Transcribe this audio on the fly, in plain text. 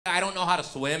I don't know how to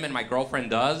swim and my girlfriend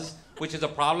does, which is a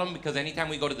problem because anytime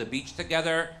we go to the beach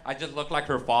together, I just look like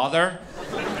her father.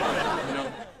 You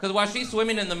know? Because while she's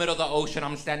swimming in the middle of the ocean,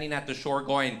 I'm standing at the shore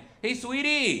going, "Hey,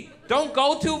 sweetie, don't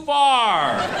go too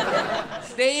far.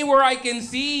 Stay where I can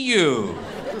see you."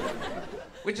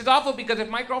 Which is awful because if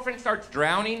my girlfriend starts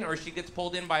drowning or she gets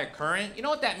pulled in by a current, you know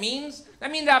what that means?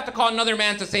 That means I have to call another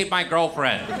man to save my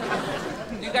girlfriend.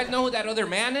 Do you guys know who that other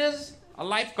man is? A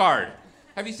lifeguard.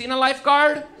 Have you seen a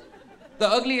lifeguard? The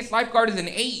ugliest lifeguard is an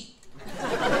 8.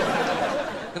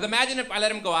 Because imagine if I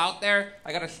let him go out there,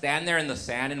 I gotta stand there in the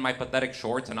sand in my pathetic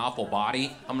shorts and awful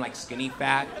body. I'm like skinny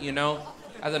fat, you know?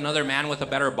 As another man with a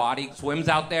better body swims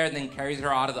out there and then carries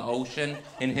her out of the ocean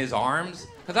in his arms.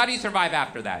 Because how do you survive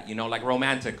after that? You know, like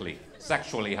romantically,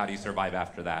 sexually, how do you survive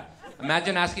after that?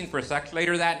 Imagine asking for sex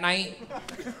later that night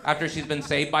after she's been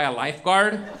saved by a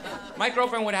lifeguard. My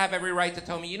girlfriend would have every right to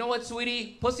tell me, "You know what,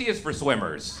 sweetie? Pussy is for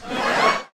swimmers."